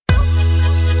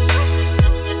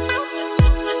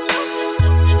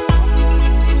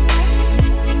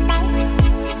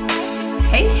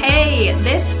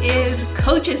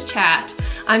Coaches Chat.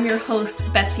 I'm your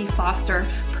host, Betsy Foster,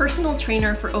 personal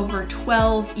trainer for over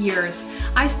 12 years.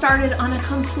 I started on a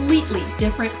completely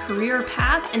different career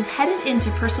path and headed into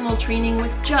personal training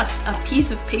with just a piece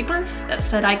of paper that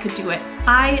said I could do it.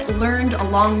 I learned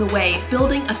along the way,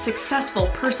 building a successful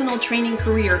personal training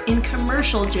career in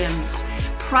commercial gyms,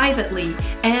 privately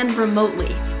and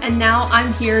remotely. And now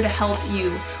I'm here to help you,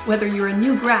 whether you're a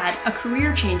new grad, a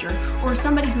career changer, or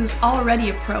somebody who's already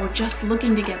a pro just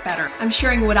looking to get better. I'm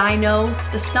sharing what I know,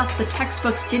 the stuff the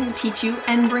textbooks didn't teach you,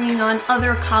 and bringing on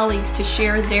other colleagues to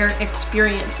share their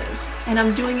experiences. And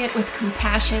I'm doing it with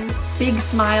compassion, big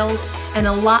smiles, and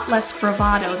a lot less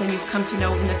bravado than you've come to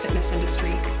know in the fitness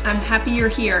industry. I'm happy you're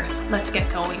here. Let's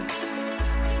get going.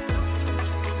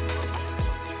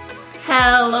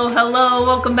 Hello.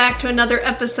 Welcome back to another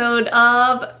episode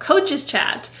of Coaches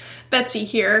Chat. Betsy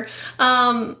here.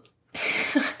 I've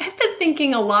been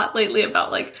thinking a lot lately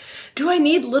about do I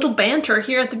need little banter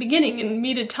here at the beginning and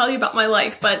me to tell you about my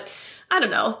life? But I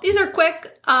don't know. These are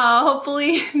quick.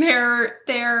 Hopefully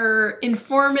they're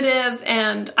informative,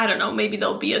 and I don't know, maybe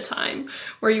there'll be a time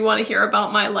where you want to hear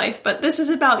about my life, but this is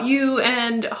about you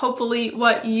and hopefully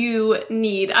what you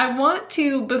need. I want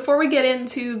to, before we get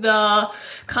into the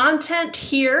content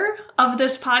here of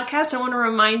this podcast, I want to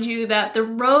remind you that the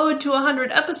road to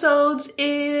 100 episodes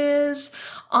is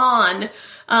on.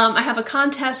 I have a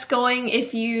contest going.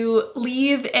 If you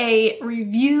leave a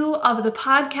review of the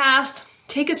podcast,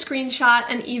 take a screenshot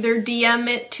and either DM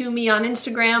it to me on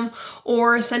Instagram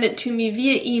or send it to me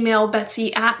via email,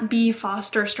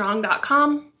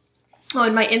 betsy@bfosterstrong.com. Oh,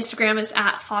 and my Instagram is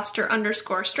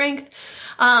 @foster_strength.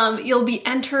 You'll be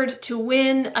entered to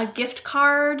win a gift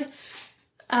card.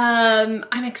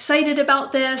 I'm excited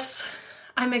about this.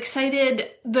 I'm excited.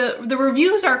 The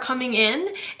reviews are coming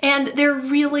in and they're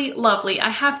really lovely. I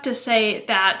have to say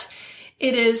that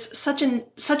it is such a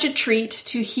treat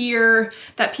to hear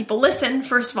that people listen,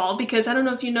 first of all, because I don't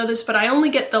know if you know this, but I only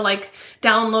get the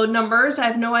download numbers. I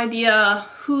have no idea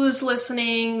who's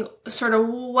listening, sort of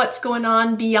what's going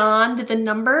on beyond the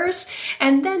numbers.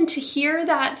 And then to hear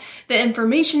that the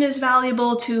information is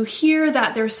valuable, to hear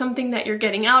that there's something that you're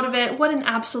getting out of it, what an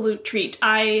absolute treat.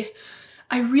 I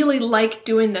really like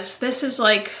doing this. This is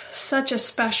such a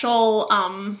special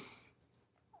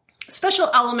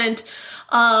element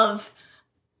of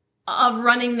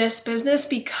running this business,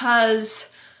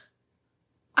 because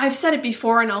I've said it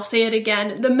before and I'll say it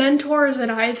again. The mentors that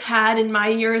I've had in my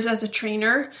years as a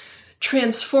trainer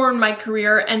transformed my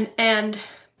career and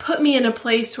put me in a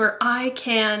place where I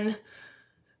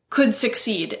could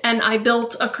succeed. And I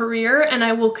built a career, and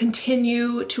I will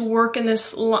continue to work in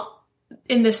this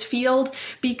field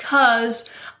because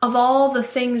of all the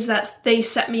things that they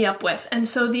set me up with. And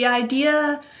so the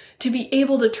idea to be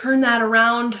able to turn that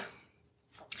around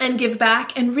and give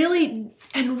back and really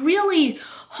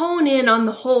hone in on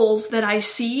the holes that I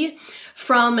see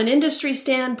from an industry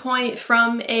standpoint,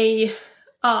 from a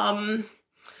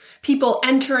people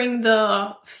entering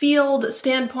the field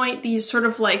standpoint, these sort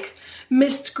of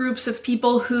missed groups of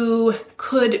people who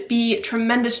could be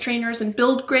tremendous trainers and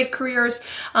build great careers.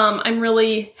 I'm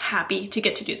really happy to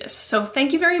get to do this. So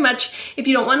thank you very much. If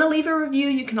you don't want to leave a review,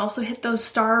 you can also hit those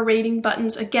star rating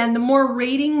buttons. Again, the more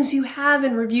ratings you have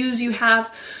and reviews you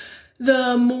have,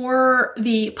 the more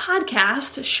the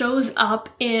podcast shows up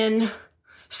in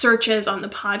searches on the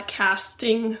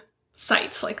podcasting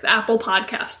sites like the Apple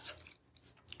Podcasts.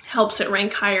 Helps it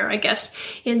rank higher, I guess,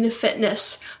 in the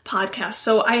fitness podcast.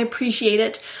 So I appreciate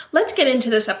it. Let's get into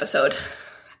this episode.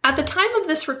 At the time of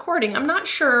this recording, I'm not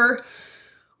sure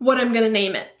what I'm going to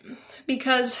name it,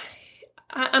 because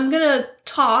I'm going to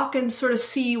talk and sort of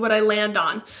see what I land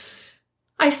on.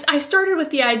 I started with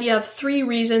the idea of 3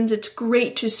 reasons it's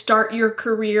great to start your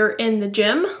career in the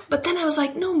gym, but then I was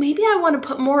like, no, maybe I want to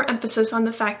put more emphasis on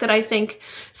the fact that I think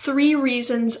 3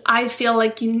 reasons I feel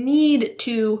like you need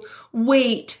to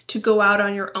wait to go out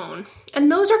on your own.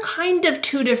 And those are kind of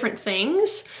 2 different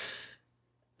things.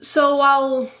 So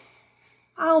I'll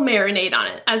marinate on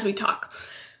it as we talk.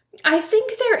 I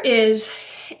think there is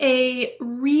a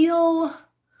real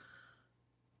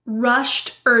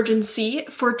rushed urgency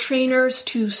for trainers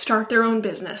to start their own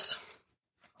business,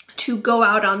 to go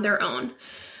out on their own.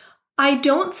 I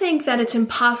don't think that it's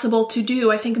impossible to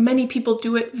do. I think many people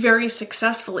do it very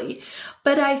successfully.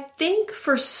 But I think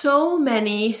for so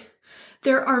many,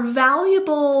 there are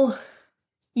valuable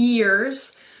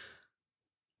years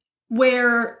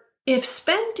where, if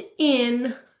spent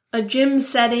in a gym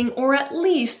setting, or at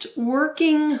least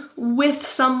working with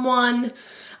someone,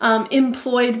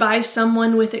 employed by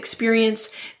someone with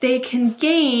experience, they can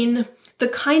gain the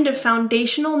kind of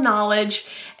foundational knowledge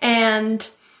and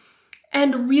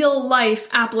and real life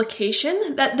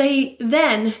application that they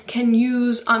then can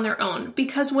use on their own.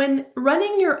 Because when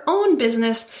running your own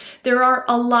business, there are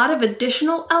a lot of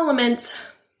additional elements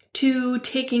to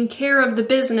taking care of the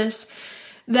business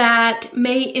that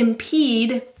may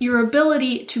impede your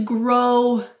ability to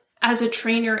grow as a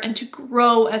trainer and to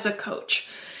grow as a coach.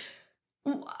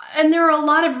 And there are a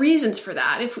lot of reasons for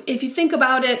that. If you think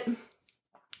about it,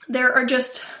 there are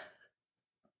just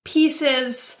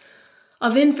pieces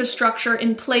of infrastructure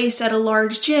in place at a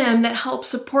large gym that help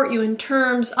support you in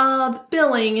terms of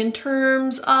billing, in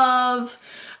terms of,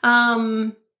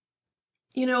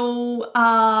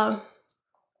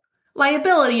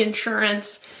 liability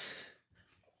insurance,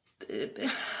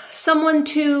 someone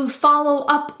to follow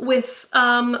up with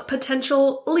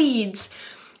potential leads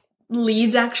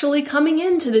actually coming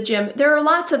into the gym. There are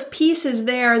lots of pieces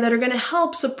there that are going to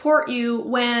help support you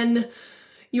when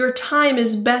your time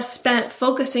is best spent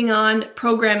focusing on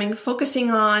programming,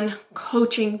 focusing on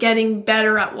coaching, getting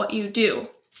better at what you do.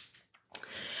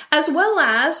 As well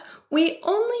as we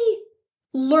only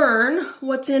learn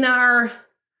what's in our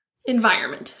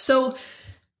environment. So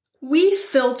we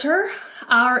filter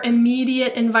our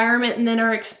immediate environment and then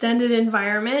our extended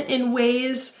environment in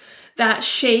ways that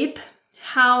shape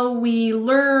how we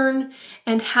learn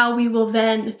and how we will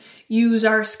then use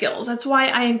our skills. That's why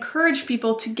I encourage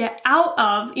people to get out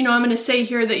of, I'm going to say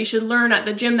here that you should learn at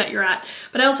the gym that you're at,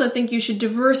 but I also think you should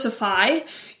diversify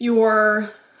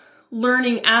your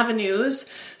learning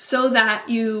avenues so that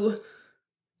you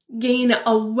gain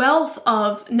a wealth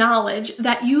of knowledge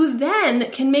that you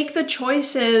then can make the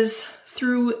choices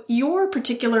through your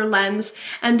particular lens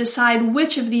and decide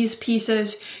which of these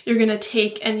pieces you're going to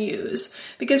take and use.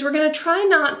 Because we're going to try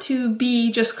not to be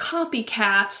just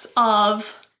copycats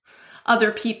of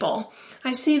other people.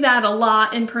 I see that a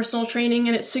lot in personal training,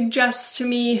 and it suggests to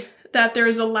me that there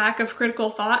is a lack of critical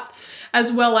thought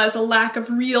as well as a lack of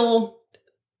real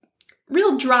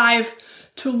drive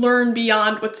to learn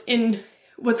beyond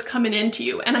what's coming into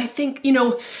you. And I think,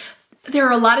 there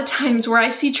are a lot of times where I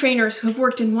see trainers who have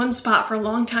worked in one spot for a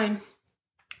long time.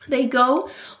 They go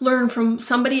learn from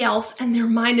somebody else and their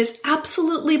mind is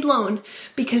absolutely blown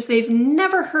because they've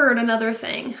never heard another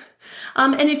thing.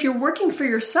 And if you're working for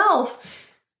yourself,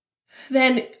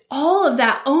 then all of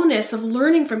that onus of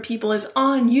learning from people is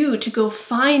on you to go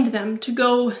find them, to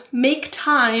go make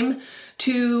time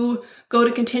to go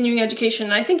to continuing education.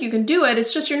 And I think you can do it.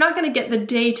 It's just you're not going to get the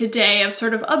day-to-day of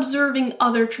sort of observing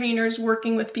other trainers,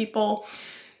 working with people,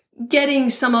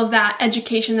 getting some of that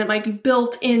education that might be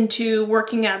built into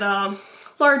working at a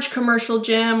large commercial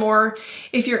gym, or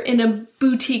if you're in a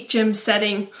boutique gym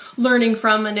setting, learning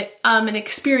from an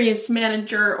experienced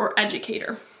manager or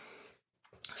educator.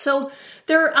 So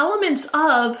there are elements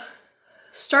of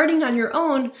starting on your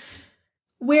own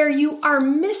where you are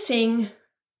missing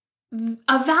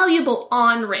a valuable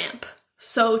on-ramp,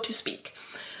 so to speak.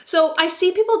 So I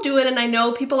see people do it and I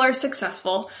know people are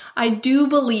successful. I do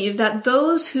believe that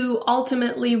those who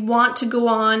ultimately want to go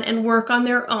on and work on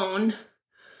their own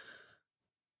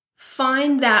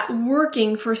find that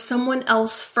working for someone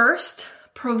else first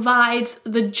provides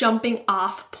the jumping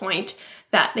off point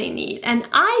that they need. And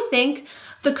I think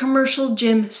the commercial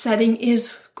gym setting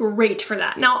is great for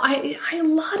that. Now, a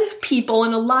lot of people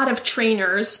and a lot of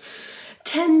trainers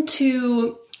tend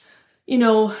to,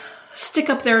 stick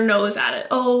up their nose at it.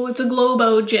 Oh, it's a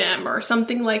Globo gym or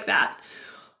something like that.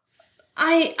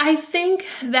 I think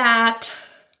that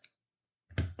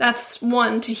that's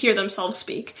one, to hear themselves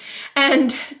speak.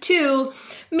 And two,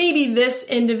 maybe this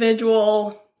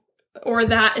individual or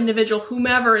that individual,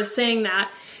 whomever is saying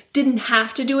that, didn't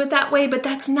have to do it that way, but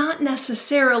that's not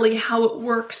necessarily how it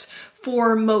works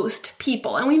for most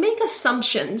people. And we make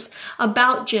assumptions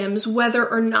about gyms, whether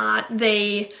or not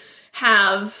they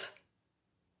have,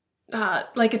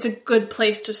 it's a good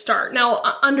place to start. Now,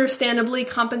 understandably,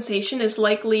 compensation is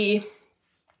likely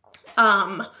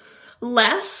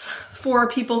less for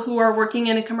people who are working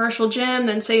in a commercial gym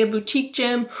than, say, a boutique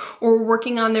gym or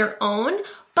working on their own.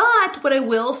 But what I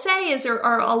will say is there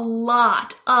are a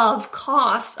lot of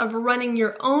costs of running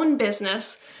your own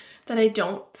business that I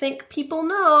don't think people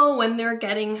know when they're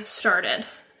getting started.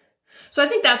 So I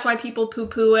think that's why people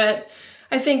poo-poo it.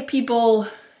 I think people,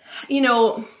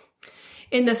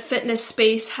 in the fitness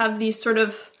space have these sort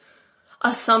of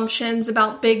assumptions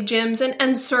about big gyms,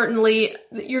 and certainly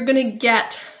you're going to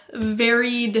get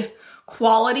varied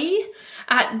quality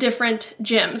at different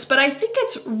gyms. But I think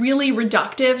it's really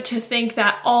reductive to think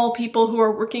that all people who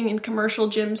are working in commercial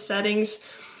gym settings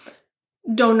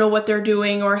don't know what they're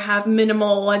doing or have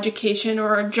minimal education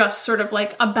or are just sort of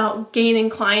like about gaining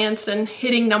clients and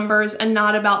hitting numbers and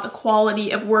not about the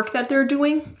quality of work that they're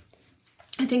doing.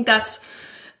 I think that's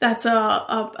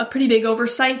a pretty big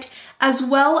oversight, as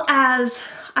well as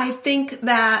I think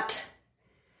that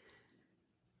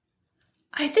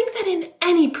in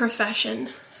any profession,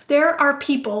 there are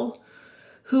people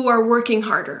who are working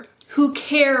harder, who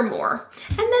care more.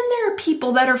 And then there are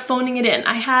people that are phoning it in.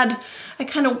 I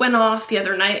kind of went off the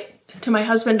other night to my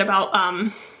husband about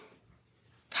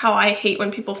how I hate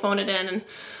when people phone it in.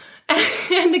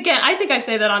 And again, I think I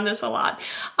say that on this a lot.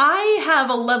 I have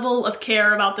a level of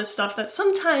care about this stuff that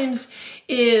sometimes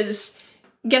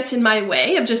gets in my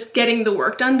way of just getting the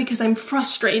work done because I'm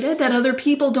frustrated that other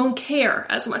people don't care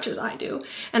as much as I do.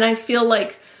 And I feel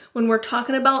like when we're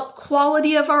talking about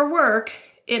quality of our work,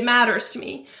 it matters to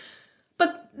me.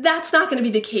 But that's not going to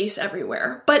be the case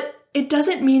everywhere. But it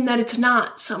doesn't mean that it's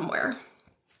not somewhere.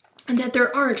 And that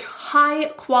there aren't high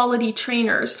quality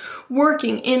trainers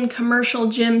working in commercial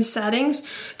gym settings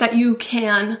that you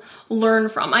can learn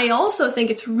from. I also think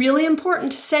it's really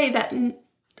important to say that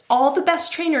all the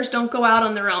best trainers don't go out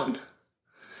on their own.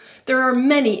 There are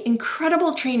many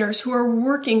incredible trainers who are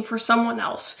working for someone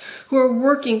else, who are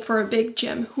working for a big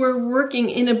gym, who are working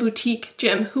in a boutique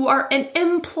gym, who are an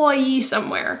employee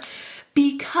somewhere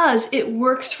because it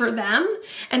works for them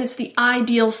and it's the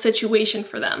ideal situation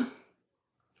for them.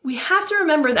 We have to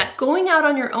remember that going out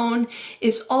on your own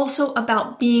is also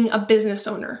about being a business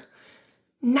owner.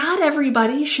 Not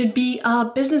everybody should be a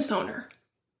business owner,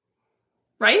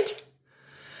 right?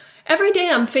 Every day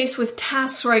I'm faced with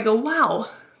tasks where I go, wow,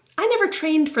 I never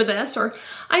trained for this, or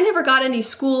I never got any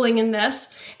schooling in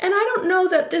this, and I don't know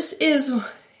that this is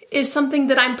something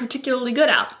that I'm particularly good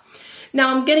at.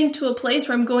 Now I'm getting to a place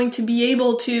where I'm going to be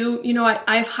able to,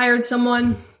 I've hired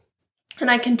someone and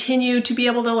I continue to be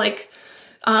able to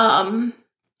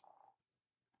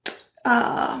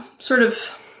sort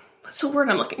of, what's the word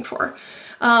I'm looking for?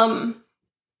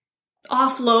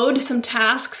 Offload some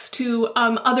tasks to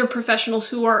other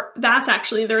professionals that's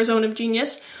actually their zone of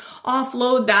genius.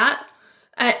 Offload that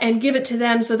and give it to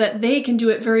them so that they can do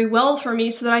it very well for me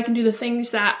so that I can do the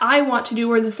things that I want to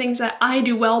do or the things that I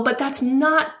do well, but that's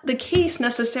not the case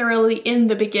necessarily in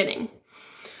the beginning.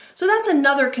 So that's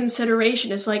another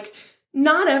consideration is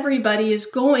not everybody is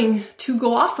going to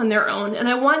go off on their own. And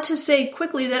I want to say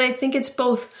quickly that I think it's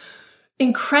both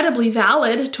incredibly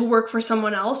valid to work for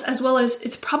someone else, as well as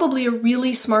it's probably a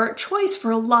really smart choice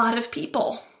for a lot of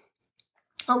people.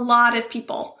 A lot of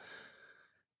people.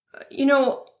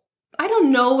 I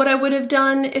don't know what I would have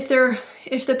done if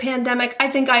the pandemic, I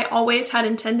think I always had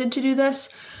intended to do this,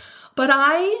 but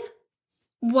I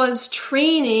was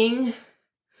training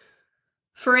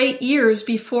for 8 years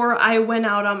before I went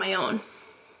out on my own.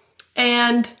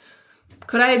 And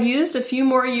could I have used a few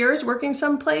more years working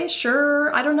someplace?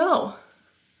 Sure, I don't know.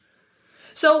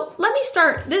 So let me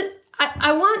start.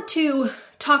 I want to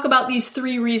talk about these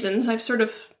 3 reasons. I've sort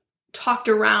of talked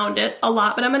around it a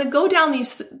lot, but I'm going to go down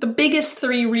the biggest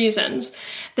 3 reasons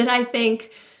that I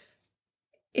think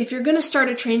if you're going to start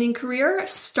a training career,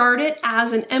 start it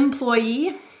as an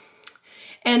employee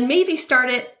and maybe start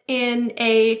it in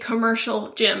a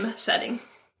commercial gym setting.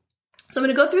 So I'm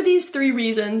going to go through these 3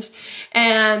 reasons,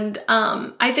 and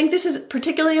I think this is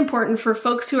particularly important for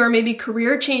folks who are maybe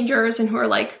career changers and who are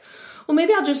like, well,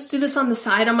 maybe I'll just do this on the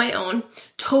side on my own.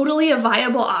 Totally a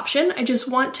viable option. I just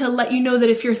want to let you know that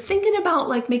if you're thinking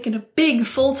about making a big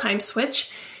full-time switch,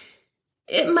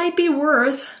 it might be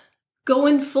worth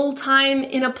going full-time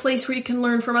in a place where you can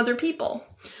learn from other people.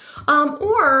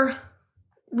 Or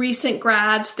recent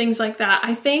grads, things like that.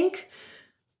 I think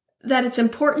that it's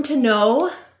important to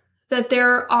know that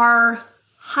there are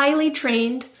highly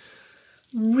trained,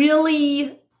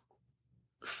 really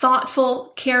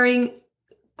thoughtful, caring,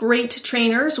 great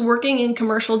trainers working in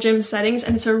commercial gym settings,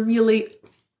 and it's a really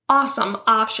awesome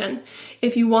option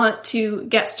if you want to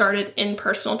get started in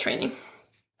personal training.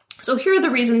 So here are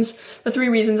the 3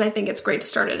 reasons I think it's great to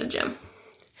start at a gym.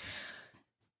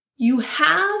 You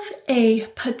have a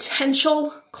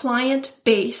potential client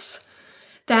base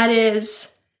that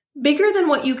is bigger than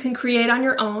what you can create on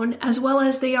your own, as well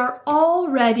as they are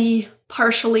already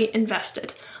partially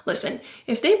invested. Listen,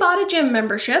 if they bought a gym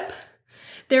membership,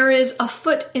 there is a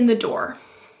foot in the door.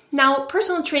 Now,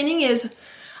 personal training is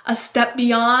a step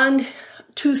beyond,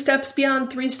 2 steps beyond,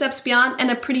 3 steps beyond, and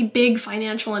a pretty big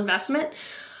financial investment,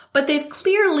 but they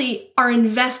clearly are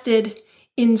invested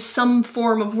in some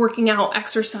form of working out,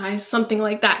 exercise, something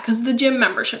like that, because the gym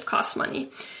membership costs money.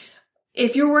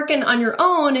 If you're working on your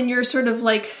own and you're sort of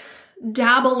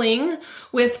dabbling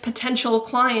with potential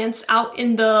clients out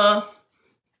in the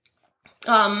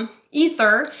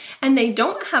ether and they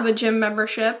don't have a gym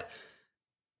membership,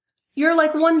 you're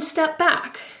 1 step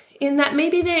back. in that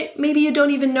maybe you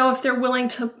don't even know if they're willing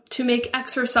to make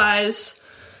exercise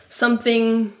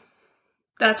something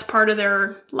that's part of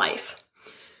their life.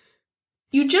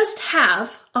 You just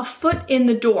have a foot in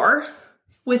the door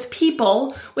with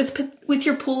people, with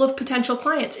your pool of potential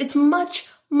clients. It's much,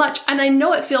 and I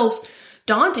know it feels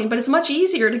daunting, but it's much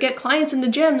easier to get clients in the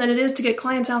gym than it is to get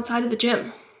clients outside of the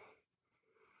gym.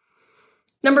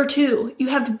 Number 2, you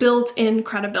have built-in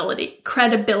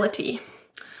credibility.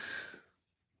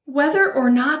 Whether or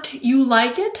not you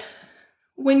like it,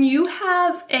 when you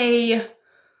have a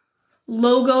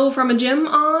logo from a gym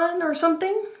on or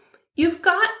something, you've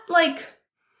got like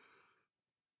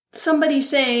somebody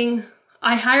saying,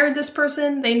 I hired this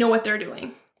person, they know what they're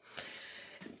doing.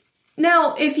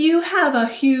 Now, if you have a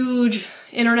huge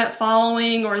internet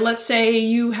following, or let's say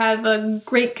you have a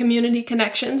great community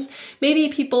connections, maybe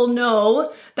people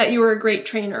know that you are a great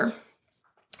trainer.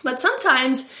 But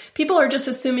sometimes people are just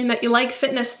assuming that you like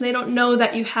fitness and they don't know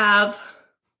that you have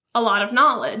a lot of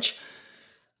knowledge.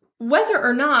 Whether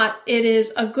or not it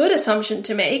is a good assumption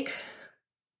to make,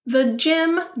 the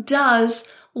gym does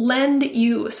lend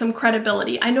you some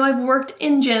credibility. I know I've worked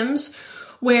in gyms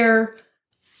where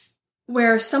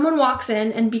someone walks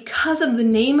in and because of the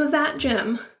name of that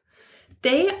gym,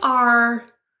 they are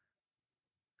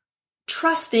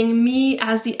trusting me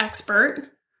as the expert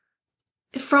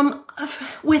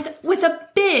with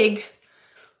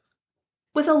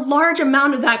a large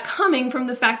amount of that coming from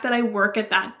the fact that I work at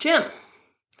that gym.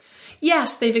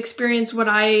 Yes, they've experienced what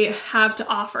I have to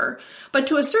offer, but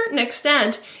to a certain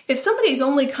extent, if somebody's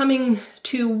only coming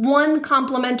to one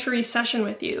complimentary session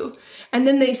with you and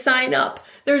then they sign up,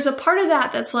 there's a part of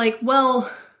that that's like,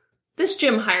 well, this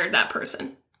gym hired that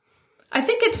person. I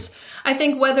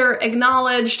think whether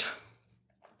acknowledged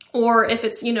or if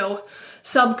it's,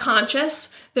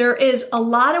 subconscious, there is a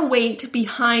lot of weight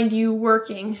behind you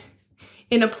working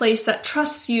in a place that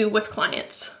trusts you with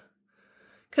clients.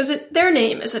 Because their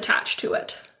name is attached to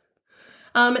it.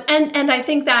 And I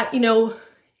think that,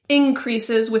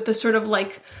 increases with the sort of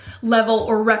like level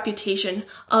or reputation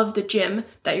of the gym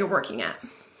that you're working at.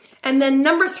 And then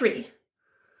number 3,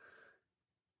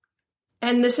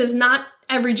 and this is not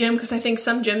every gym because I think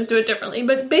some gyms do it differently,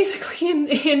 but basically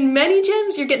in many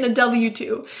gyms, you're getting a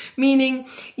W-2, meaning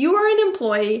you are an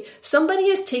employee, somebody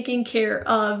is taking care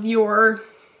of your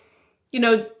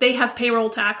they have payroll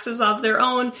taxes of their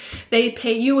own. They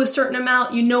pay you a certain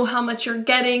amount. You know how much you're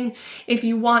getting. If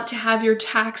you want to have your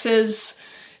taxes,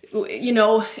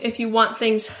 if you want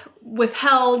things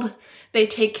withheld, they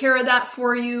take care of that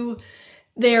for you.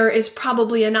 There is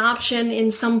probably an option in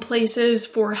some places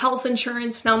for health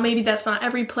insurance. Now, maybe that's not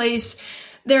every place.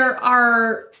 There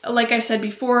are, like I said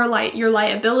before, like your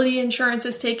liability insurance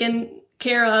is taken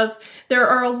care of. There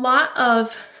are a lot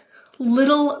of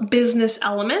little business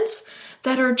elements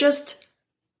that are just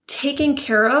taken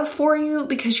care of for you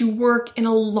because you work in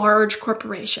a large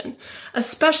corporation,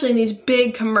 especially in these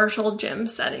big commercial gym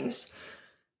settings.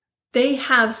 They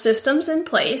have systems in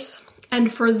place,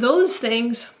 and for those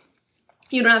things,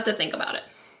 you don't have to think about it.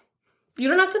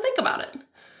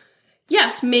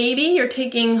 Yes, maybe you're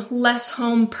taking less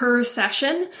home per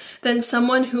session than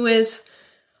someone who is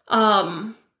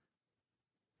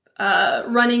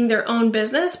running their own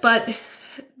business, but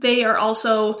they are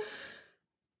also,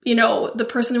 the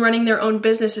person running their own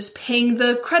business is paying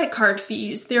the credit card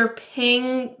fees. They're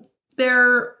paying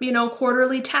their,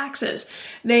 quarterly taxes.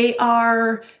 They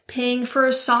are paying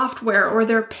for software, or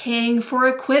they're paying for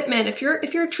equipment. If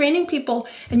you're training people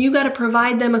and you got to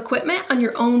provide them equipment on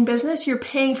your own business, you're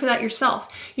paying for that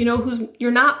yourself.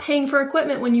 You're not paying for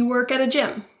equipment when you work at a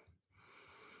gym.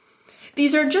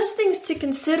 These are just things to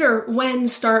consider when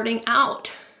starting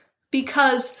out,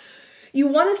 because you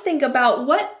want to think about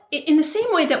in the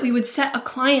same way that we would set a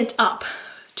client up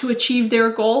to achieve their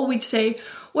goal, we'd say,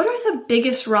 what are the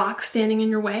biggest rocks standing in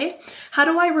your way? How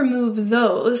do I remove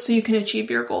those so you can achieve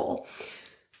your goal?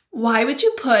 Why would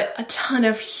you put a ton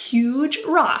of huge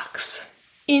rocks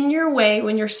in your way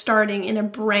when you're starting in a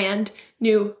brand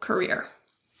new career?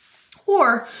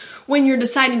 Or when you're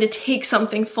deciding to take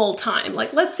something full-time,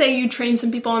 like let's say you train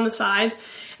some people on the side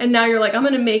and now you're like, I'm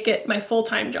going to make it my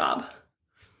full-time job.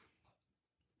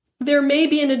 There may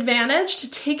be an advantage to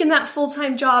taking that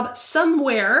full-time job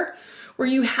somewhere where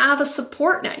you have a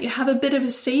support net, you have a bit of a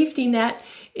safety net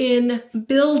in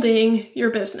building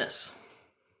your business.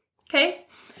 Okay?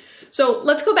 So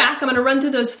let's go back. I'm going to run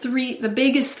through the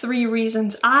biggest 3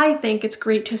 reasons I think it's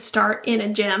great to start in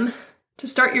a gym, to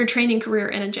start your training career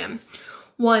in a gym.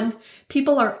 1,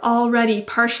 people are already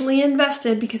partially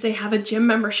invested because they have a gym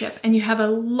membership and you have a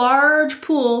large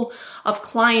pool of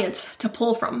clients to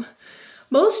pull from.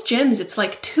 Most gyms, it's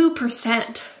like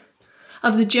 2%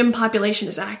 of the gym population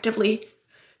is actively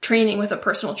training with a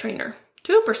personal trainer.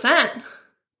 2%.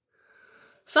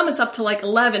 Some it's up to like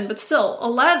 11, but still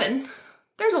 11.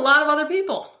 There's a lot of other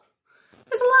people.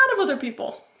 There's a lot of other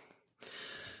people.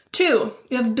 2,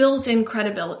 you have built-in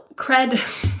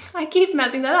I keep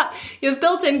messing that up. You have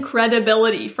built-in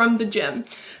credibility from the gym.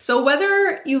 So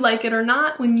whether you like it or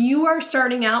not, when you are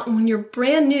starting out and when you're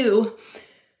brand new,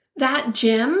 that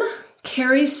gym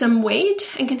carries some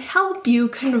weight and can help you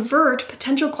convert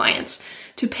potential clients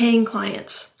to paying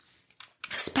clients,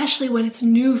 especially when it's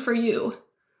new for you.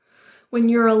 When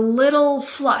you're a little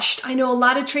flushed. I know a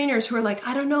lot of trainers who are like,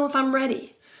 I don't know if I'm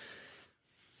ready.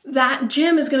 That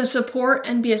gym is going to support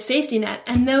and be a safety net.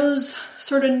 And those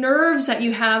sort of nerves that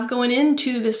you have going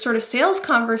into this sort of sales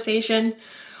conversation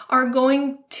are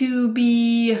going to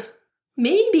be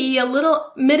maybe a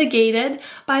little mitigated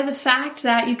by the fact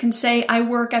that you can say, I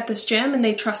work at this gym and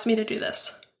they trust me to do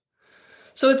this.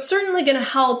 So it's certainly going to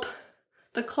help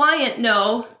the client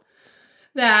know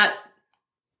that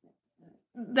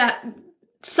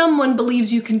someone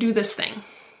believes you can do this thing.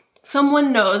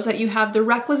 Someone knows that you have the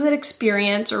requisite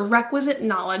experience or requisite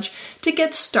knowledge to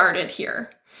get started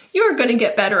here. You are going to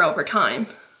get better over time,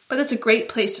 but it's a great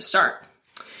place to start.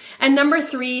 And number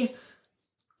 3,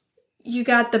 you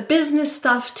got the business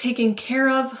stuff taken care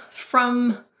of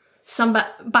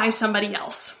by somebody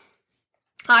else.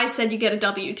 I said you get a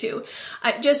W-2.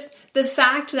 The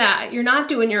fact that you're not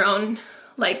doing your own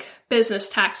business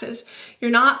taxes,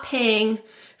 you're not paying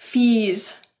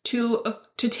fees to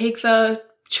take the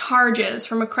charges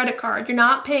from a credit card, you're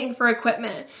not paying for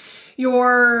equipment, you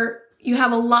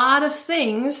have a lot of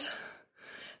things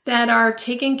that are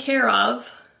taken care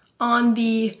of on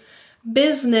the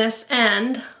business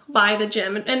end by the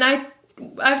gym. And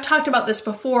I've talked about this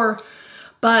before,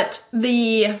 but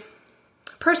the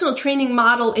personal training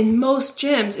model in most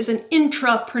gyms is an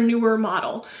intrapreneur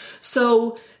model.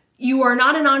 So you are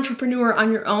not an entrepreneur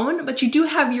on your own, but you do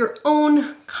have your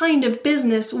own kind of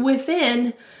business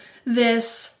within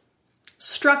this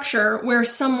structure where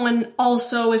someone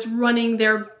also is running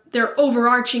their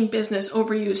overarching business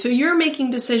over you. So you're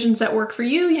making decisions that work for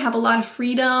you. You have a lot of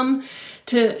freedom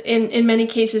in many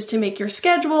cases, to make your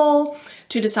schedule,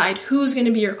 to decide who's going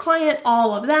to be your client,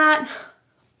 all of that.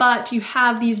 But you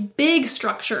have these big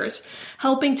structures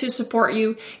helping to support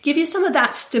you, give you some of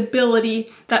that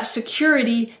stability, that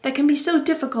security that can be so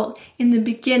difficult in the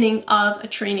beginning of a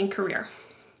training career.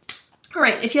 All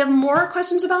right, if you have more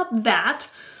questions about that,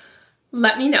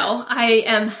 let me know. I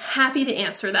am happy to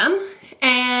answer them.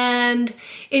 And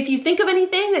if you think of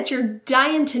anything that you're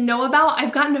dying to know about,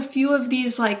 I've gotten a few of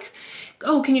these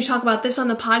oh, can you talk about this on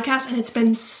the podcast? And it's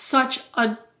been such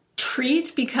a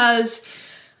treat because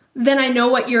then I know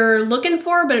what you're looking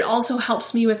for, but it also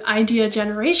helps me with idea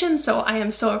generation. So I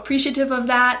am so appreciative of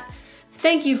that.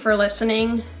 Thank you for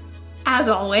listening, as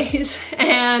always.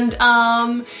 And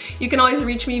you can always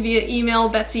reach me via email,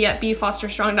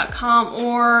 betsy@bfosterstrong.com,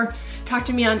 or talk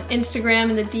to me on Instagram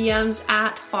in the DMs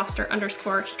at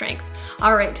 @foster_strength.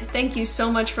 All right. Thank you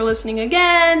so much for listening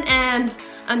again. And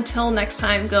until next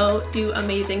time, go do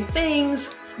amazing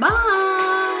things.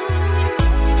 Bye.